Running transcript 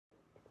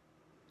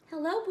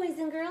Hello, boys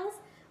and girls.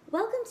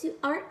 Welcome to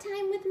Art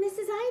Time with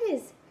Mrs.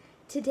 Idas.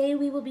 Today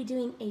we will be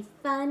doing a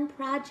fun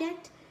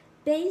project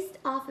based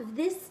off of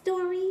this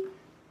story,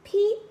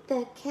 Pete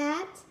the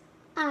Cat,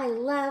 I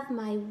Love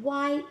My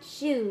White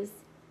Shoes.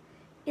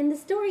 In the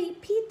story,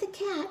 Pete the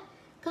Cat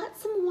got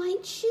some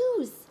white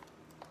shoes.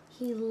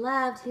 He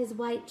loved his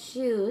white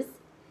shoes.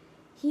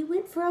 He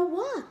went for a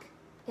walk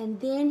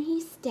and then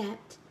he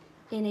stepped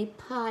in a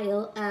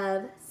pile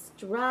of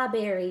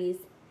strawberries.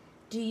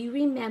 Do you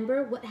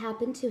remember what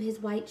happened to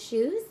his white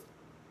shoes?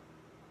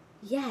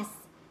 Yes,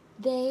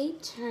 they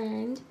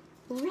turned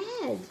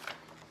red.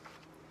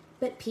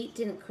 But Pete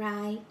didn't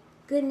cry.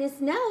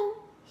 Goodness no,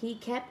 he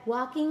kept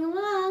walking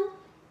along.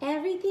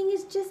 Everything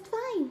is just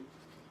fine.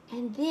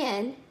 And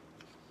then,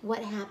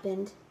 what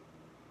happened?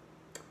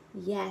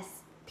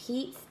 Yes,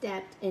 Pete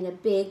stepped in a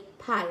big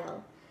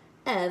pile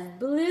of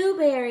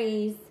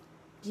blueberries.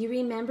 Do you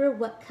remember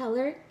what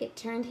color it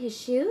turned his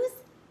shoes?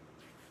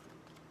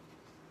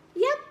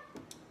 Yep,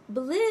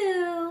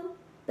 blue.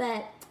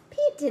 But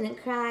Pete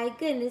didn't cry,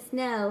 goodness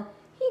no.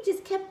 He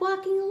just kept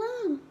walking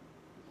along.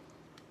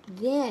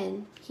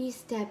 Then he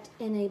stepped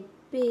in a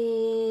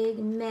big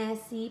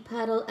messy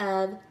puddle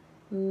of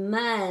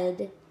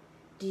mud.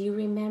 Do you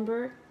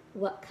remember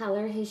what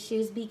color his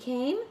shoes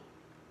became?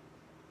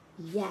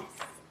 Yes,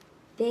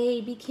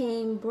 they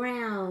became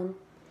brown.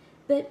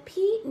 But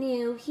Pete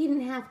knew he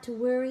didn't have to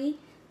worry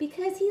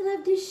because he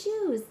loved his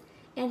shoes,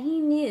 and he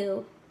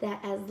knew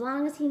that as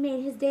long as he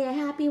made his day a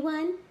happy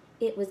one,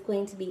 it was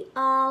going to be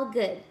all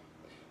good.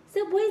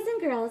 So boys and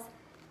girls,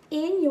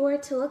 in your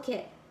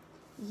toolkit,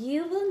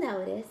 you will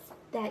notice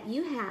that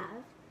you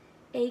have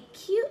a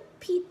cute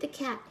Pete the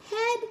Cat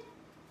head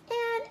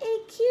and a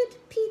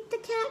cute Pete the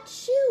Cat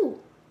shoe.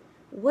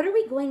 What are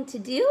we going to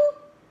do?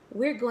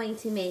 We're going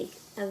to make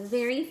a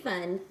very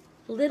fun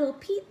little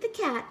Pete the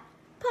Cat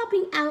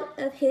popping out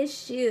of his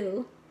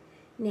shoe.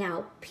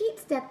 Now, Pete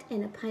stepped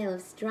in a pile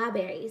of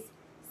strawberries,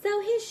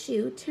 so his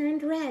shoe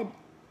turned red.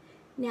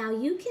 Now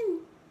you can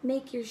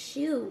make your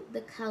shoe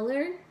the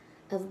color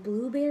of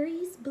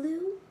blueberries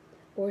blue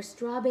or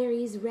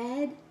strawberries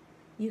red.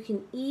 You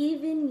can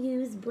even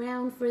use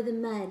brown for the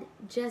mud,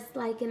 just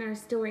like in our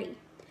story.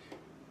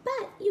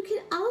 But you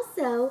can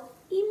also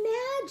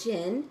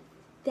imagine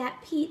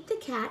that Pete the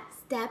Cat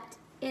stepped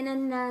in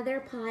another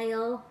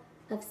pile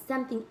of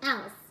something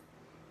else.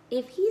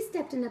 If he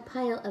stepped in a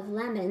pile of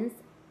lemons,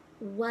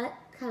 what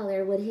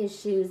color would his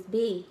shoes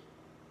be?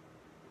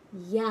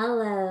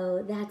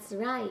 Yellow, that's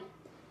right.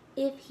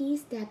 If he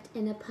stepped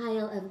in a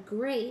pile of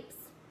grapes,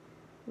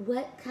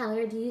 what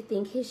color do you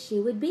think his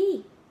shoe would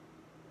be?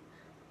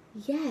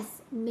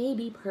 Yes,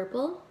 maybe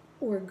purple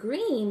or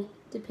green,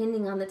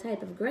 depending on the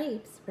type of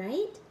grapes,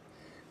 right?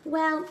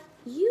 Well,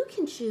 you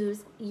can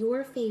choose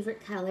your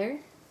favorite color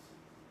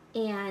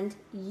and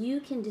you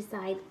can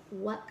decide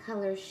what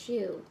color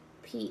shoe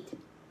Pete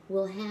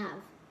will have.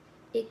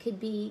 It could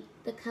be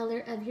the color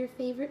of your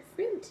favorite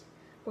fruit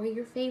or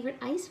your favorite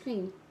ice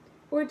cream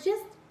or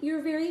just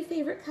your very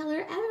favorite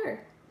color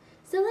ever.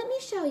 So let me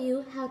show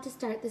you how to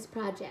start this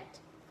project.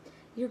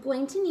 You're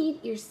going to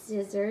need your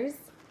scissors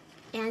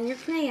and your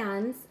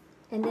crayons,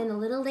 and then a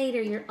little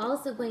later you're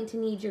also going to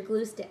need your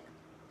glue stick.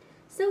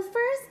 So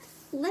first,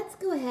 let's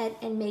go ahead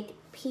and make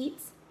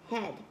Pete's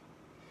head.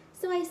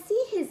 So I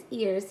see his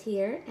ears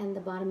here and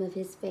the bottom of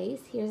his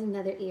face. Here's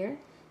another ear.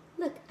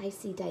 Look, I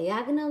see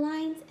diagonal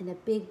lines and a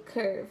big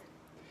curve.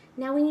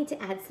 Now we need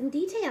to add some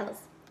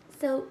details.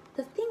 So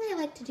the thing I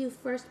like to do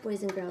first,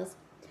 boys and girls,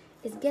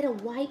 is get a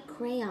white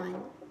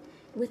crayon.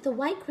 With the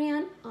white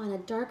crayon on a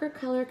darker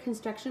color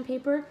construction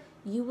paper,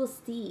 you will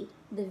see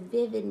the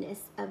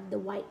vividness of the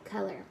white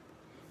color.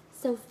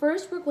 So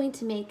first we're going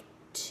to make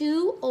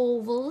two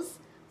ovals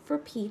for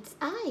Pete's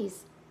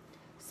eyes.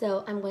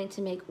 So I'm going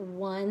to make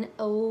one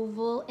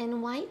oval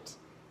in white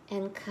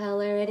and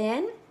color it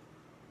in,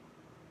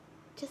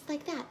 just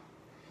like that.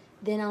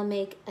 Then I'll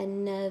make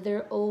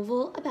another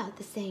oval about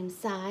the same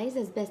size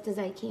as best as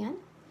I can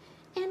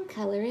and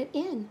color it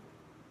in.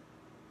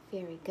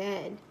 Very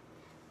good.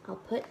 I'll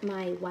put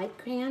my white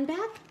crayon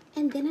back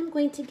and then I'm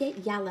going to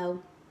get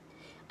yellow.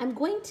 I'm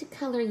going to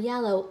color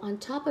yellow on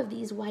top of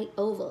these white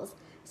ovals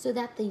so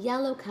that the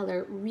yellow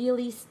color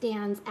really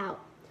stands out.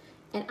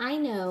 And I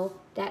know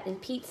that in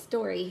Pete's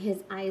story,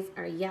 his eyes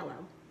are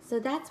yellow. So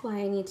that's why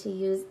I need to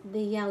use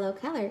the yellow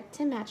color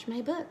to match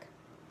my book.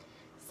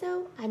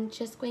 So I'm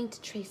just going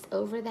to trace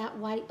over that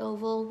white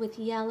oval with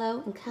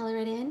yellow and color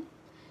it in.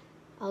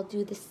 I'll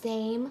do the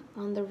same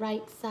on the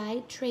right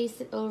side,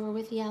 trace it over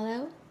with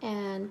yellow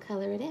and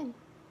color it in.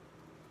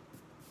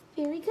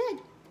 Very good.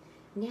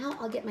 Now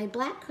I'll get my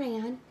black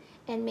crayon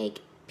and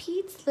make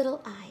Pete's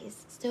little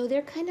eyes. So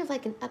they're kind of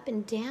like an up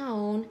and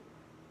down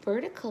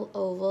vertical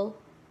oval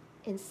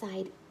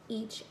inside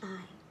each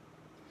eye.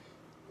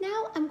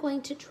 Now I'm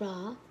going to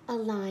draw a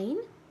line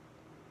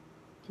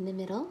in the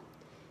middle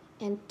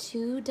and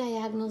two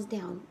diagonals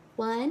down.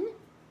 1,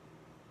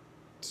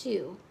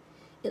 2.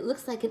 It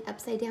looks like an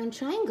upside down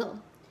triangle.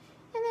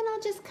 And then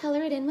I'll just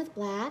color it in with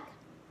black,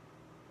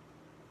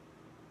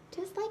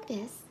 just like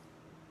this.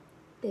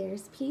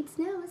 There's Pete's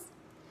nose.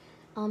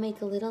 I'll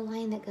make a little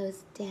line that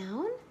goes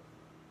down.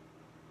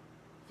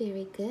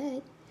 Very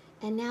good.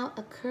 And now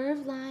a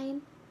curved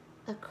line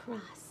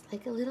across,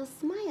 like a little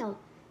smile.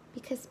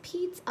 Because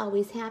Pete's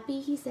always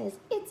happy, he says,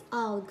 "It's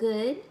all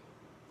good."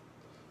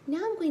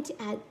 Now I'm going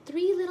to add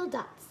 3 little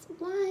dots.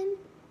 1,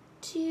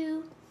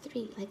 2,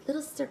 3, like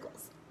little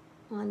circles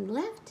on the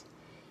left.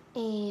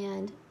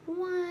 And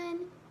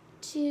 1,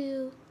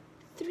 2,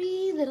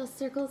 3 little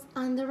circles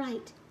on the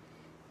right.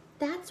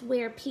 That's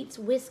where Pete's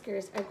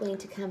whiskers are going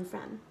to come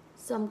from.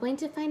 So I'm going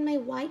to find my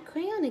white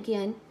crayon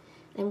again,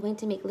 and I'm going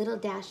to make little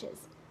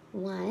dashes.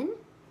 1,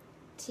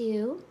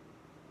 2,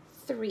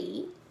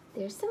 3.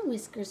 There's some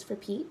whiskers for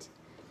Pete.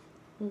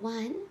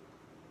 1,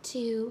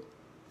 2,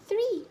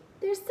 3.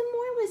 There's some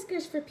more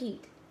whiskers for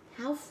Pete.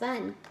 How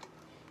fun.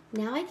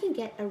 Now I can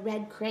get a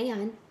red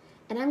crayon,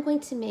 and I'm going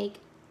to make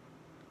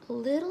a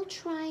little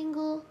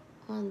triangle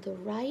on the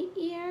right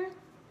ear.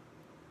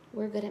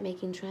 We're good at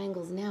making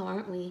triangles now,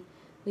 aren't we?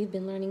 We've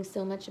been learning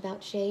so much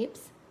about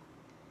shapes.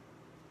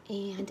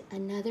 And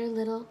another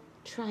little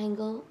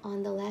triangle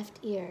on the left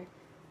ear.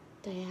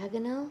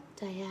 Diagonal,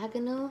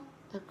 diagonal,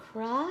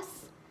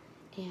 across,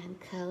 and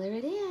color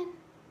it in.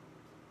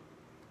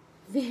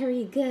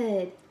 Very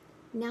good.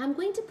 Now I'm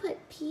going to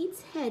put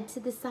Pete's head to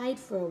the side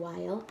for a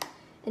while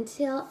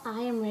until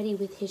I am ready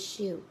with his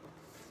shoe.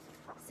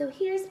 So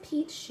here's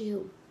Pete's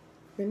shoe.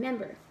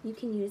 Remember, you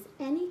can use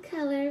any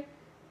color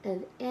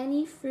of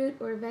any fruit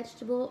or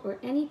vegetable or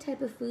any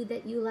type of food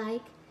that you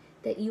like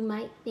that you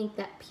might think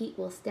that Pete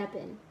will step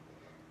in.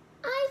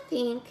 I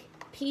think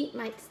Pete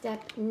might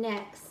step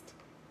next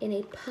in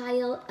a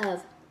pile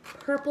of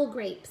purple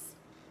grapes.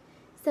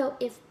 So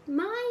if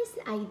my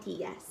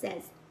idea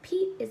says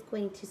Pete is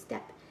going to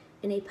step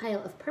in a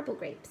pile of purple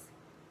grapes,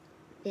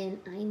 then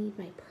I need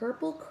my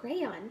purple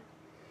crayon.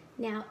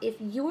 Now, if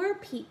your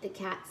Pete the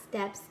cat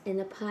steps in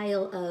a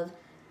pile of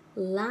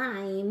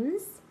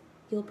limes,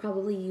 you'll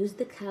probably use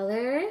the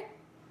color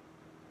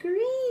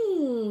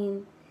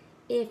green.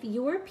 If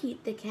your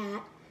Pete the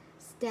cat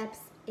steps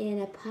in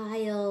a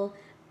pile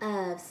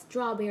of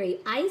strawberry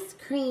ice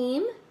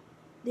cream,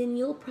 then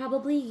you'll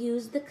probably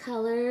use the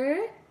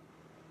color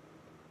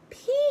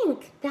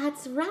pink.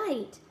 That's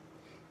right.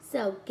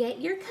 So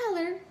get your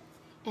color,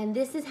 and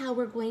this is how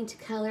we're going to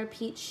color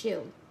Pete's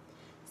shoe.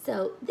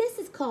 So this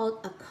is called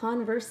a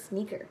Converse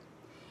sneaker,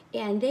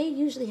 and they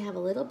usually have a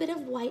little bit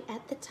of white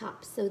at the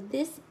top, so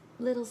this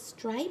little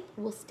stripe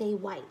will stay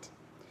white.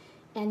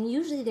 And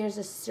usually there's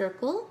a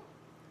circle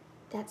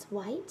that's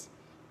white,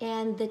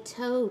 and the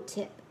toe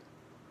tip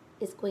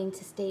is going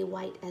to stay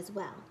white as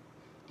well.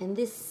 And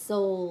this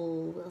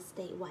sole will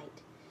stay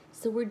white.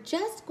 So we're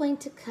just going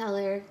to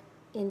color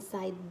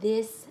inside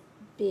this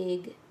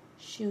big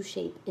shoe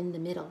shape in the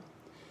middle.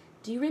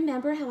 Do you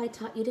remember how I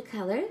taught you to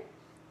color?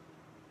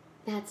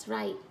 That's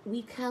right,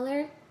 we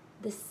color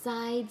the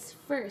sides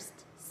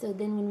first, so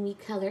then when we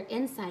color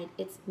inside,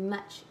 it's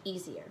much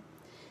easier.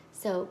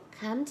 So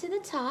come to the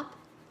top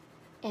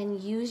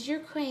and use your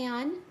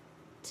crayon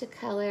to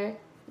color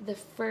the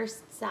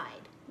first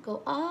side.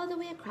 Go all the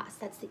way across,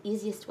 that's the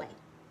easiest way.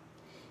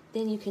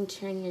 Then you can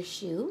turn your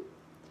shoe,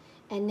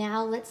 and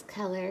now let's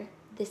color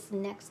this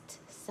next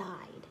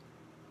side.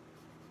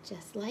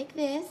 Just like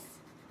this,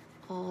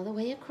 all the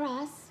way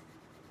across.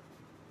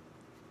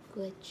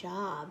 Good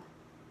job.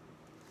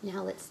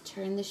 Now let's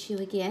turn the shoe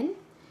again,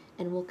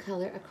 and we'll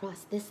color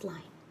across this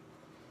line.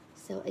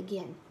 So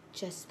again,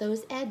 just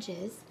those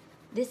edges.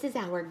 This is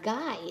our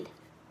guide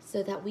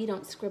so that we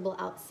don't scribble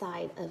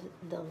outside of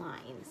the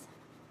lines.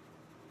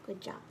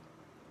 Good job.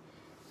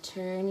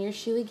 Turn your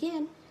shoe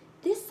again.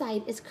 This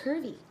side is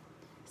curvy,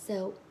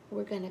 so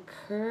we're gonna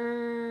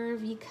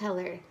curvy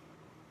color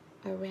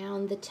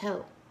around the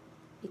toe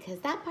because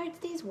that part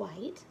stays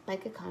white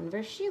like a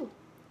Converse shoe,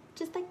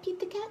 just like Pete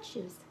the cat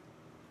shoes.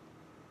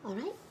 All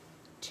right,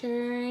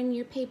 turn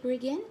your paper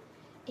again,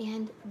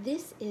 and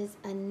this is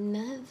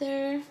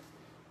another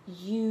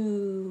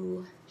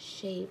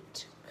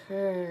U-shaped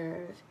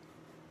curve.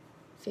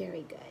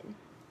 Very good.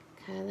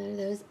 Color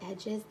those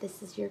edges.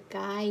 This is your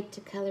guide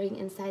to coloring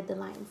inside the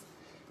lines.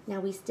 Now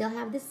we still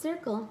have this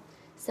circle,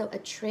 so a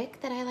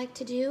trick that I like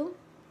to do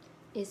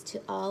is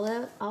to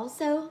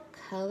also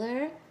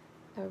color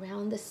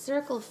around the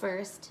circle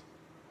first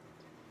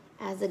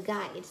as a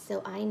guide,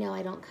 so I know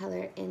I don't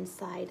color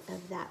inside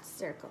of that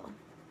circle.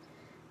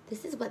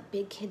 This is what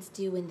big kids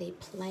do when they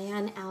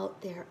plan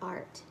out their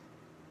art.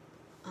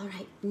 All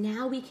right,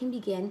 now we can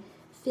begin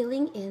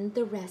filling in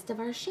the rest of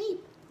our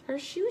shape, our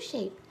shoe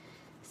shape.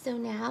 So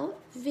now,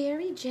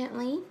 very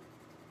gently,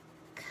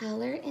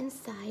 color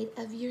inside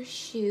of your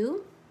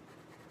shoe.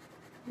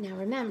 Now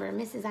remember,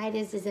 Mrs.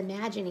 Ides is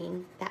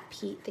imagining that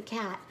Pete the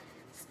cat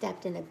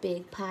stepped in a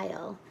big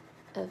pile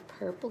of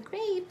purple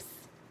grapes.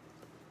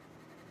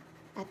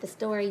 At the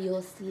store,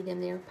 you'll see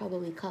them. They're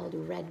probably called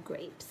red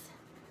grapes.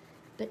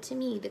 But to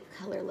me, the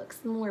color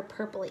looks more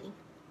purpley.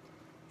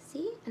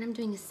 See? And I'm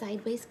doing a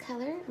sideways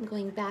color. I'm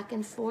going back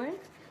and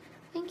forth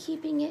and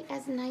keeping it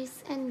as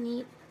nice and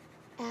neat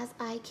as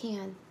I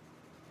can.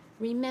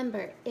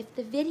 Remember, if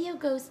the video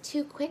goes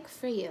too quick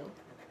for you,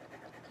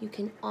 you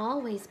can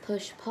always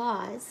push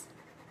pause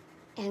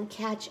and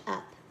catch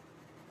up.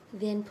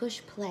 Then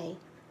push play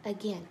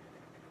again.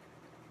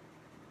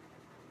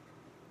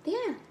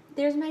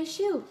 There's my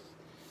shoe.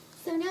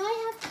 So now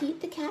I have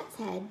Pete the cat's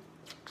head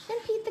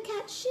and Pete the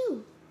cat's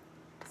shoe.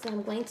 So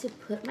I'm going to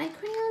put my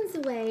crayons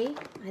away.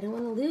 I don't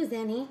want to lose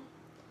any.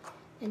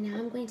 And now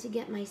I'm going to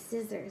get my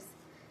scissors.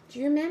 Do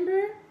you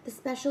remember the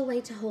special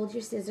way to hold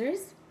your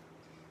scissors?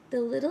 The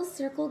little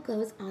circle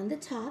goes on the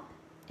top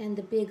and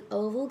the big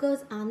oval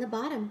goes on the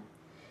bottom.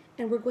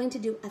 And we're going to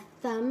do a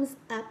thumbs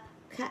up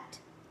cut.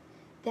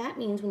 That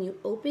means when you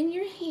open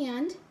your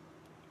hand,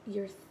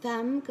 your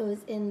thumb goes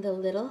in the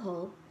little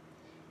hole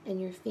and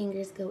your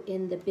fingers go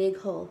in the big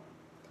hole.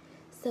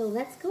 So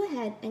let's go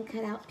ahead and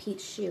cut out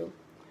Pete's shoe.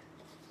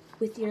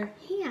 With your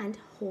hand,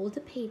 hold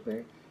the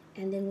paper,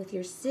 and then with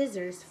your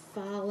scissors,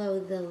 follow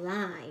the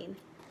line.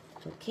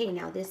 Okay,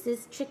 now this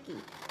is tricky.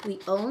 We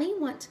only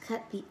want to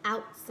cut the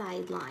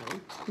outside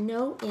line,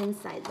 no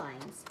inside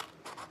lines.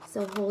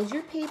 So hold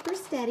your paper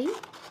steady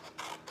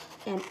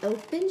and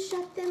open,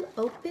 shut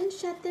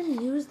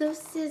them, use those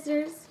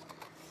scissors,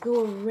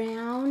 go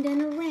around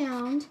and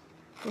around.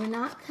 We're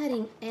not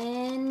cutting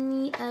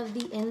any of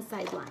the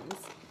inside lines,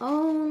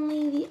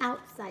 only the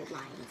outside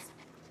lines.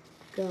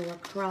 Go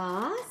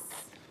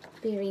across,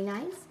 very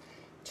nice.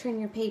 Turn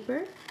your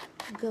paper,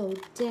 go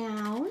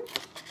down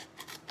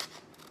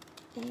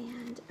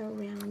and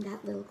around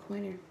that little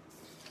corner.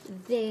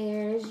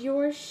 There's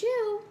your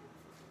shoe.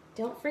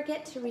 Don't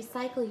forget to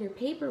recycle your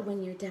paper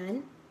when you're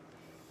done.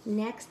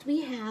 Next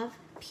we have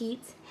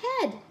Pete's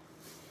head.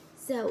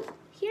 So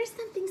here's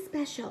something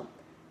special.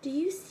 Do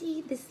you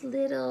see this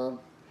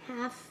little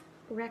half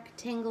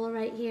rectangle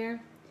right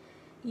here?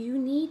 You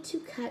need to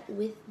cut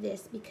with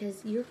this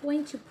because you're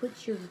going to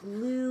put your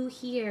glue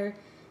here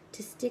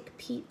to stick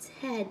Pete's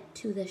head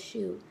to the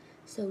shoe.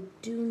 So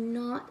do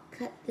not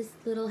cut this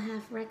little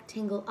half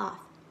rectangle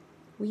off.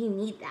 We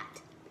need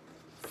that.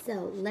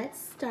 So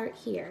let's start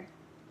here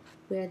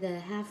where the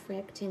half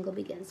rectangle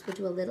begins. We'll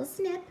do a little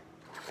snip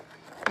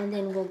and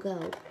then we'll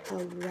go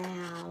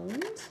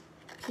around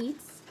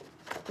Pete's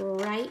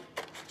right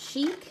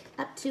cheek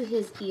up to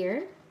his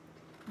ear.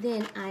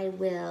 Then I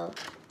will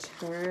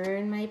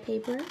turn my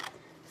paper,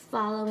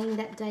 following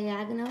that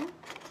diagonal,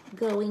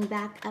 going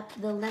back up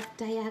the left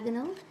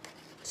diagonal,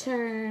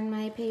 turn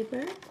my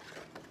paper,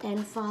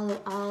 and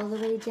follow all the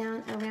way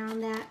down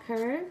around that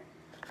curve.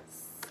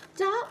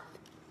 Stop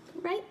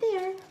right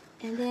there,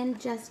 and then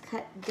just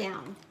cut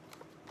down.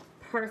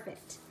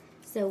 Perfect.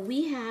 So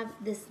we have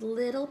this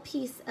little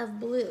piece of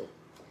blue.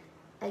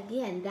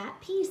 Again,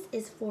 that piece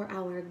is for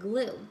our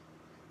glue.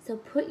 So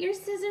put your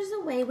scissors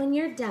away when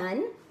you're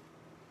done,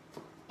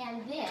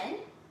 and then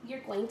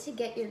you're going to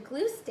get your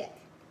glue stick.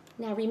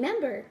 Now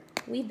remember,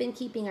 we've been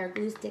keeping our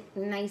glue stick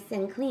nice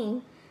and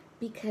clean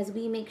because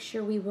we make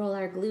sure we roll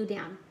our glue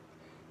down.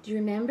 Do you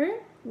remember?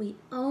 We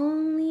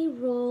only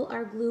roll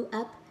our glue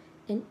up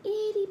an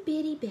itty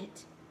bitty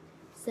bit.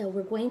 So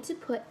we're going to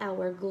put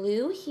our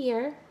glue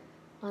here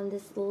on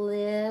this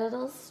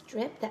little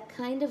strip that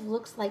kind of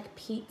looks like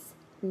Pete's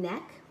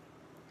neck.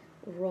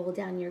 Roll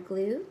down your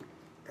glue,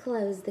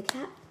 close the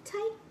cap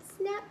tight,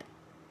 snap,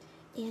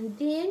 and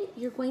then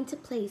you're going to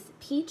place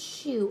Pete's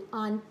shoe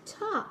on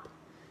top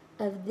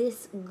of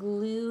this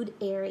glued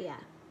area.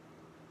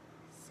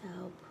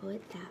 So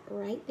put that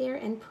right there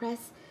and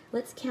press.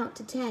 Let's count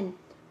to 10.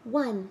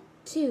 1,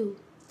 2,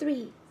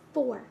 3,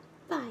 4,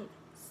 5,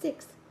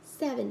 6,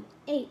 7,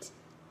 8,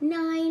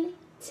 9,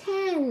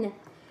 10.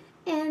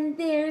 And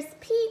there's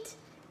Pete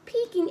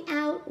peeking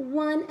out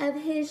one of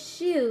his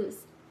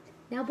shoes.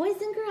 Now,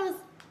 boys and girls,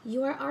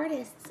 you are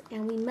artists,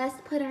 and we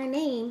must put our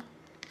name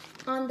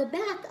on the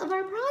back of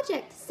our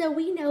project so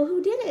we know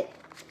who did it.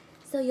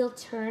 So you'll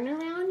turn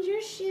around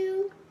your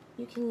shoe.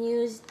 You can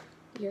use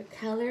your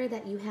color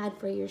that you had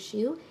for your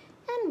shoe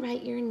and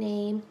write your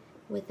name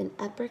with an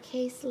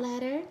uppercase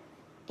letter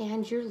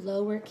and your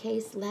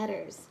lowercase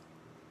letters.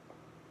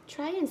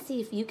 Try and see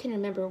if you can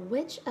remember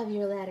which of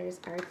your letters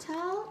are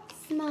tall,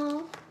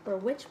 small, or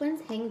which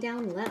ones hang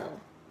down low.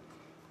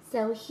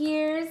 So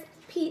here's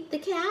Pete the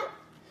cat.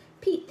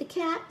 Pete the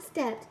cat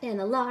stepped in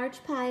a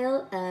large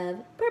pile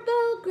of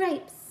purple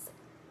grapes.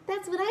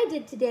 That's what I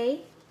did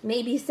today.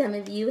 Maybe some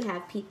of you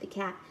have Pete the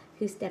cat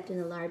who stepped in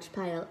a large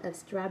pile of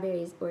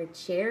strawberries or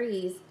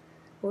cherries,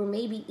 or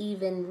maybe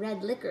even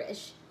red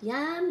licorice.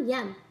 Yum,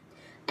 yum.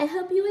 I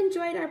hope you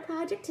enjoyed our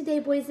project today,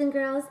 boys and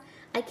girls.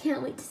 I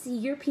can't wait to see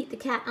your Pete the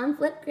cat on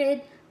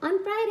Flipgrid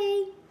on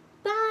Friday.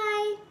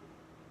 Bye!